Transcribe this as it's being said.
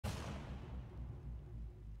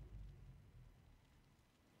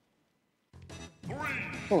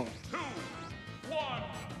Hmm.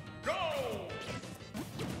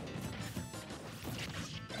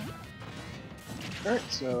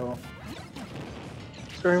 Alright, so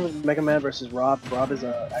starting with Megaman versus Rob. Rob is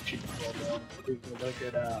actually a really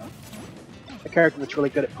good a character that's really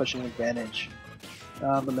good at pushing advantage.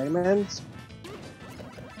 But Megaman's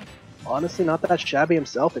honestly not that shabby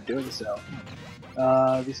himself at doing so.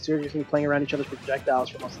 These two are just going to be playing around each other's projectiles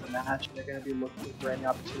for most of the match, and they're going to be looking for any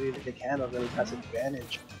opportunity that they can to really press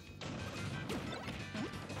advantage.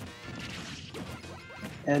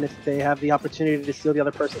 And if they have the opportunity to steal the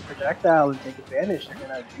other person's projectile and take advantage, they're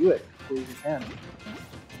going to do it as quickly as they can.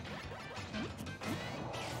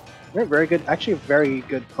 Very good, actually a very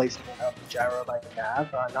good placement of the gyro by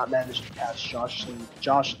Nav. Not managed to catch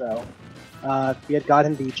Josh though. If he had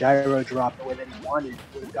gotten the gyro drop the way that he wanted, he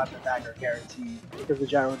would have gotten the dagger guaranteed. Because the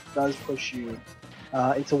gyro does push you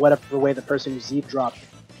into whatever way the person who Z dropped is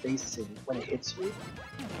facing when it hits you.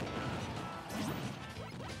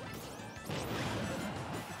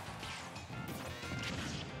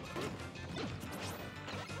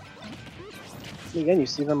 And again, you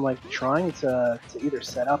see them like trying to either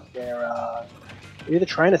set up their either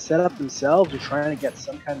trying to set up themselves or trying to get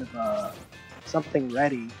some kind of something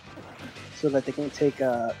ready so that they can take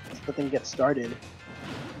so they can get started.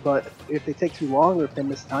 But if they take too long or if they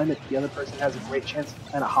miss time, the other person has a great chance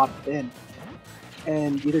to kind of hop in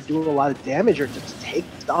and either do a lot of damage or just take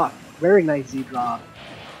stock. Very nice Z drop.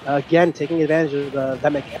 Again, taking advantage of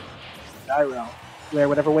that mechanic gyro, where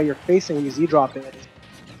whatever way you're facing when you Z drop it.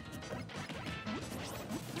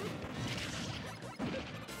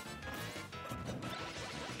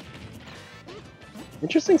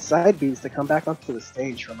 Interesting side beats to come back onto the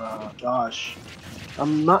stage from Josh.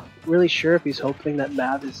 I'm not really sure if he's hoping that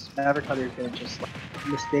MaverickHunter is going to just like,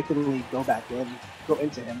 mistakenly go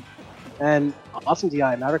into him. And awesome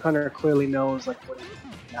DI, MaverickHunter clearly knows like what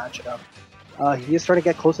he matchup. He is starting to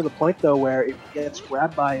get close to the point though where if he gets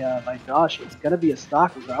grabbed by Josh, it's going to be a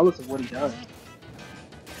stock regardless of what he does.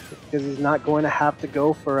 Because he's not going to have to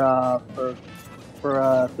go for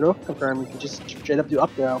throw confirm. He can just straight up do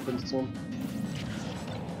up throw pretty soon.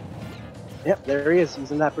 Yep, there he is. He's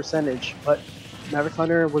in that percentage, but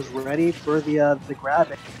MaverickHunter was ready for the grab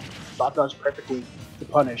and thought that was perfectly to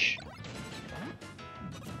punish.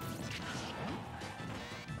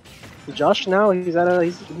 So Josh now he's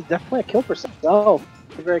definitely a kill percent. So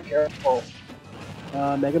be very careful.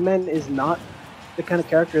 Megaman is not the kind of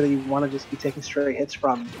character that you want to just be taking straight hits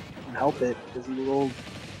from and help it because he will.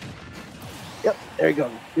 Yep, there you go.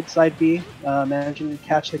 Good side B, managing to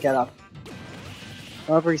catch the get up.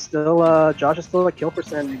 However, he's still Josh is still a kill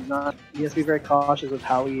percent. He has to be very cautious with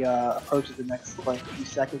how he approaches the next like few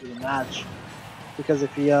seconds of the match, because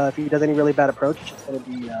if he does any really bad approach, it's gonna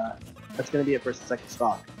be that's gonna be a first and second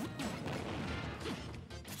stock.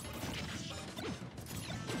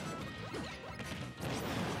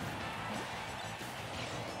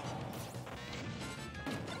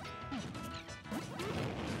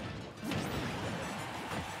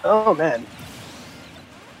 Oh man.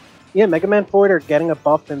 Yeah, Mega Man Forward are getting a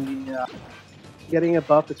buff in the getting a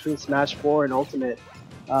buff between Smash 4 and Ultimate.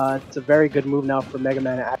 It's a very good move now for Mega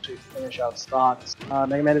Man to actually finish out stocks.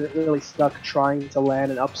 Mega Man isn't really stuck trying to land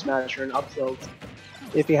an up smash or an up tilt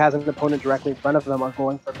if he has an opponent directly in front of him or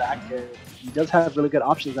going for back air. He does have really good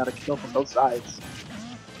options now to kill from both sides.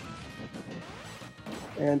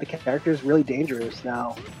 And the character is really dangerous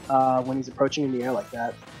now when he's approaching in the air like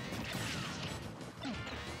that.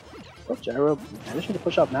 Oh, gyro managing to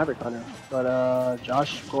push out MaverickHunter, but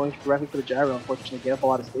Josh going directly for the gyro, unfortunately gave up a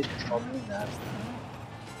lot of stage control doing that.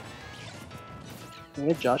 And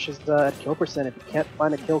yeah, Josh is at kill percent. If he can't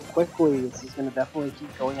find a kill quickly, this is going to definitely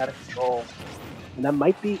keep going out of control. And that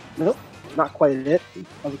might be, nope, not quite it.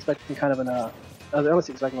 I was expecting kind of I was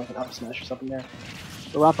expecting like an up smash or something there.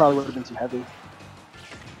 The Rob probably would have been too heavy.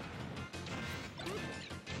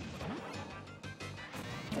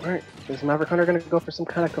 Alright, is MaverickHunter going to go for some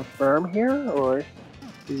kind of confirm here, or is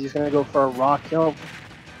he just going to go for a raw kill?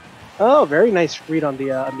 Oh, very nice read on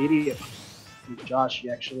the immediate. Josh, he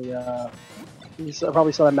actually,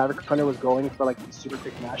 probably saw that MaverickHunter was going for like these super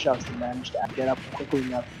quick mashouts to manage to get up quickly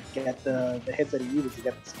enough to get the hits that he needed to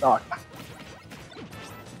get the stock.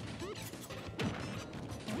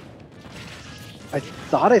 I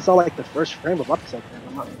thought I saw like the first frame of upset there,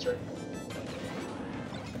 I'm not sure.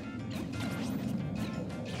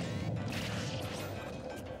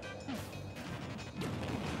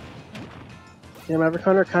 Yeah,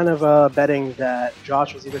 MaverickHunter kind of betting that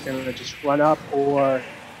Josh was either going to just run up or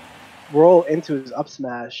roll into his up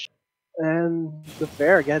smash. And the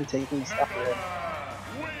fair again taking the stuff for him.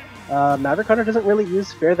 MaverickHunter doesn't really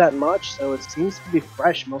use Fair that much, so it seems to be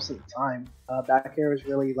fresh most of the time. Back air is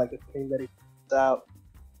really like a thing that he puts out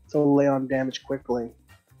to lay on damage quickly.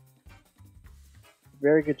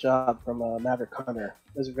 Very good job from MaverickHunter.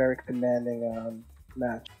 It was a very commanding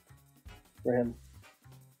match for him.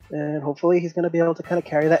 And hopefully he's going to be able to kind of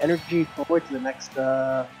carry that energy forward to the next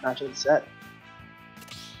match of the set.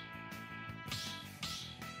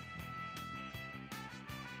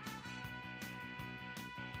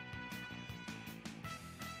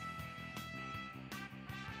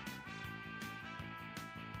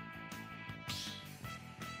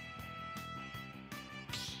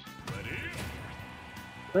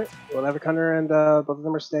 Right, well, MaverickHunter and both of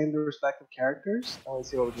them are staying their respective characters. I want to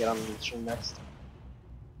see what we get on the stream next.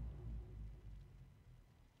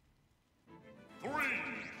 3, 2,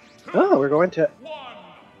 Oh, we're going to 1,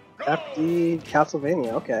 FD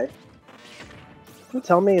Castlevania. Okay. Can you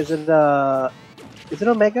tell me, is it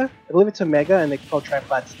Omega? I believe it's Omega, and they call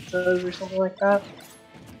Triplats or something like that.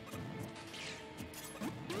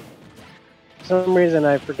 For some reason,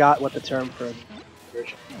 I forgot what the term for the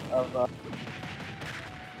version of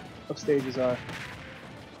stages are.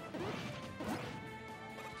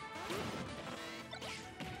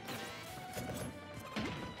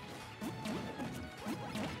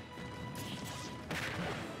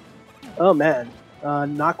 Oh man,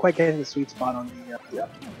 not quite getting the sweet spot on the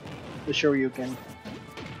Shoryuken.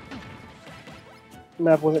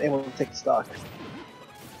 Mav wasn't able to take the stock.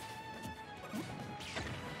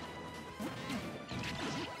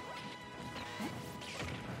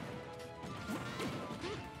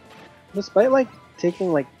 Despite like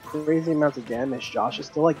taking like crazy amounts of damage, Josh is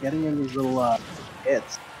still like getting in these little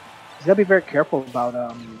hits. He's gotta be very careful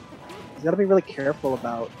about he's gotta be really careful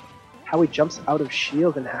about how he jumps out of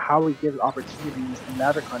shield and how he gives opportunities to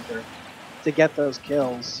MaverickHunter to get those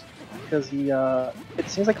kills. Because he it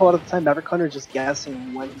seems like a lot of the time MaverickHunter is just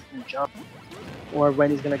guessing when he's gonna jump or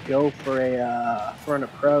when he's gonna go for an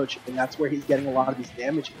approach, and that's where he's getting a lot of these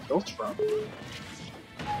damage and kills from.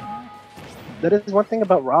 That is one thing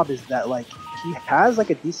about Rob, is that like he has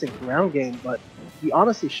like a decent ground game, but he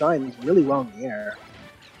honestly shines really well in the air,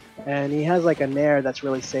 and he has like a nair that's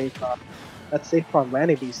really safe. That's safe on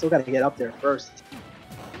landing, but you still got to get up there first.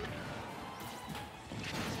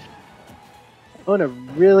 Oh, and a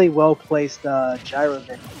really well placed gyro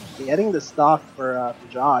there, getting the stock for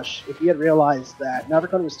Josh. If he had realized that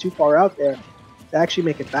MaverickHunter was too far out there to actually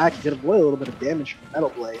make it back, he could avoid a little bit of damage from Metal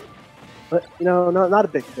Blade. But you know, not a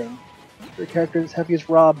big thing. For a character as heavy as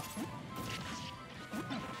Rob.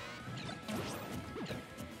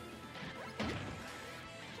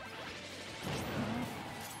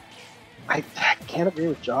 I can't agree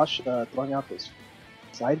with Josh throwing out those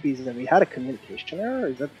side Bs. And we had a communication error.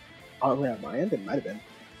 Is that only on my end? It might have been.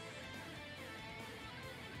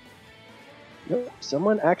 Nope,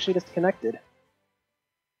 someone actually disconnected.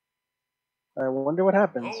 I wonder what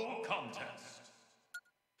happens. no contest.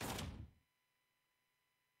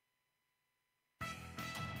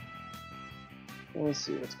 Let me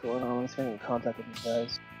see what's going on. Let's get in contact with these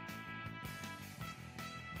guys.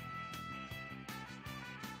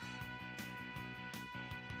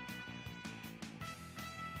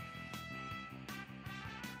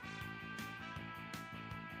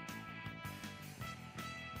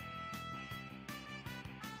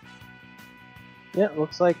 Yeah, it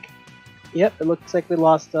looks like. Yep, it looks like we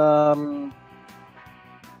lost Joshathan.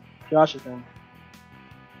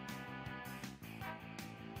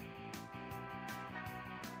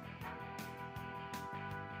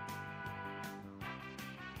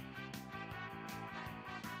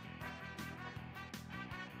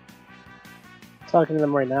 Talking to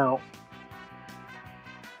them right now.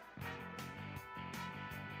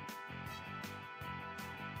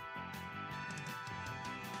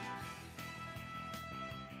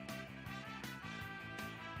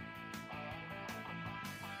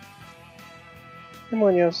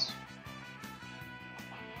 Demonios.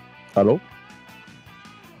 Hello?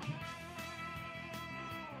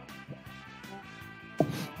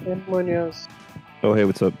 Demonios. Oh, hey,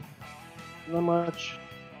 what's up? Not much.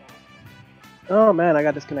 Oh man, I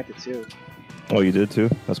got disconnected too. Oh, you did too?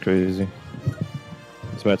 That's crazy.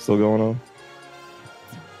 Is match still going on?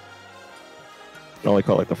 I only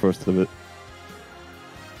caught like the first of it.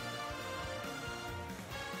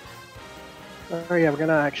 Oh yeah, we're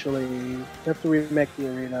gonna actually have to remake the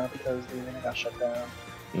arena because the arena got shut down.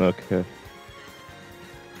 Okay.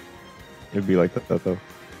 It'd be like that though.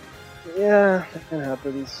 Yeah, that can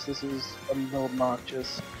happen. This is a little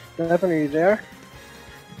obnoxious. Devin, are you there?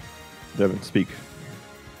 Devin, speak.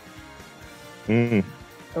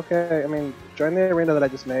 Okay, I mean, join the arena that I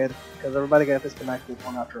just made, because everybody got disconnected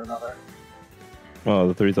one after another. Oh,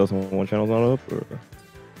 the 30,001 channel's not up? Or...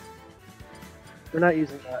 We're not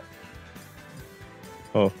using that.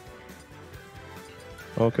 Oh.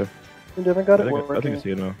 Okay. You haven't got it I working. think I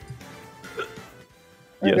see it now.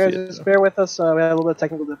 Alright, Yes, guys, just bear with us. We had a little bit of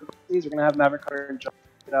technical difficulties. We're going to have MaverickHunter and John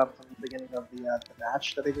pick it up from the beginning of the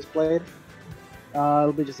match that they just played.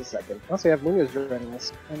 It'll be just a second. Also, we have Munoz joining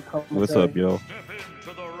us. What's up, yo?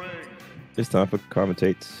 It's time for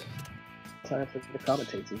commentates. Time for the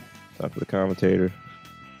commentator. Time for the commentator.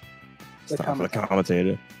 It's time for the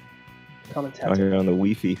commentator. Out here on the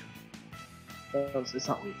Wi-Fi. It's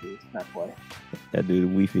not Wi-Fi, it's not play. Yeah, dude,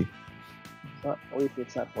 Wi-Fi. It's not Wi-Fi,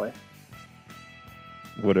 it's not play.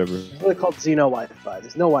 It's really called XeNOWifi.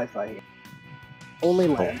 There's no Wi-Fi here. Only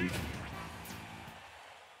LAN.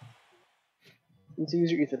 You need to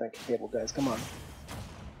use your Ethernet cable, guys. Come on.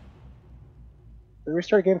 We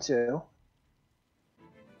restart game 2.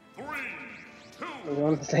 We're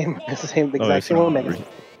going the exact same Megaman.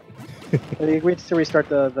 We agreed to restart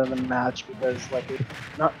the match because like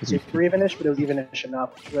not super evenish, but it was evenish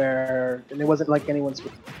enough where and it wasn't like anyone's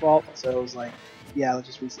fault. So it was like, yeah, let's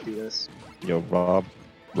just redo this. Yo, Rob,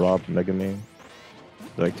 Megaman.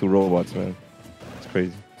 They're like two robots, man. It's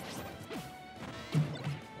crazy.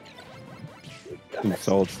 Two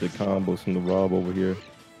solid stick combos from the Rob over here.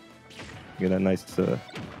 Get that nice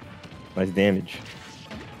damage.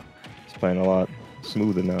 He's playing a lot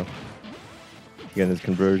smoother now. Getting his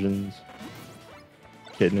conversions,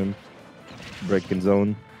 hitting him, breaking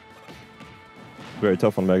zone. Very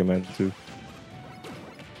tough on Megaman too.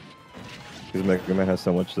 Because Megaman has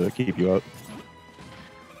so much to keep you out.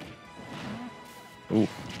 Ooh.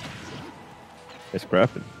 It's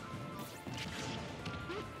scrapping.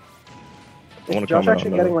 Josh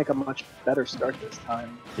actually getting like a much better start this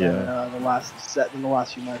time than the last set in the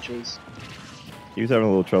last few matches. He was having a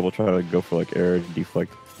little trouble trying to go for like air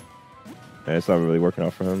deflect. And it's not really working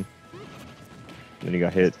out for him. And then he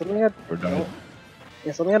got hit. Something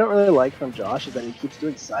I don't really like from Josh is that he keeps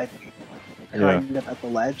doing side kind of at the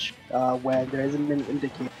ledge when there isn't an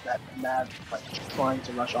indicator that Mav like trying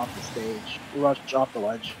to rush off the stage, rush off the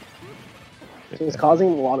ledge. So it's causing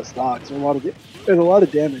a lot of stocks and a lot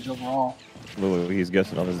of damage overall. Literally, he's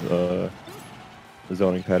guessing on his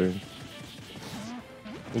zoning pattern.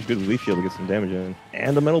 Good leaf shield to get some damage in.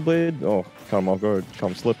 And the metal blade? Oh, caught him off guard. Caught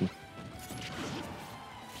him slipping.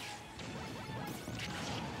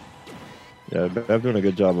 Yeah, Bev doing a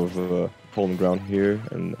good job of holding ground here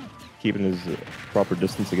and keeping his proper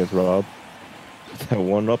distance against Rob. That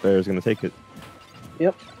one up air is going to take it.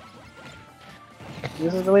 Yep.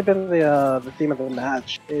 This has really been the theme of the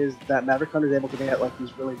match, is that MaverickHunter is able to get like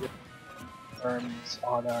these really good turns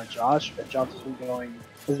on Josh, but Josh has been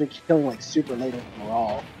killing like super late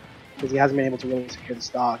overall because he hasn't been able to really secure the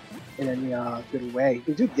stock in any good way. He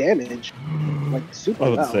can do damage like super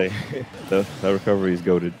well. I would say that recovery is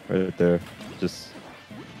goated right there. Just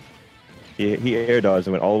he air dodged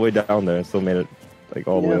and went all the way down there and still made it like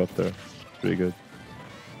all the way up there. Pretty good.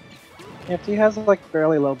 If he has like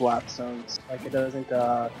fairly low blast zones, like it doesn't.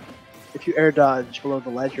 If you air dodge below the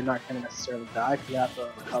ledge, you're not going to necessarily die because you have to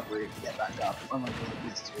recovery to get back up, unlike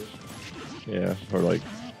these two. Yeah, or like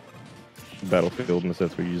Battlefield in the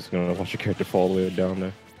sense where you're just gonna watch your character fall all the way down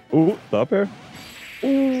there. Ooh, the up air.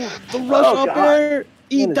 Ooh, the rush up air.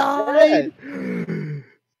 He died.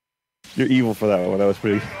 You're evil for that one. That was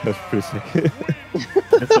pretty sick.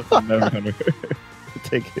 That's something MaverickHunter.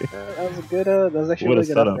 Take it. That was a good. That was actually what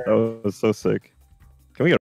really a good setup. That was so sick.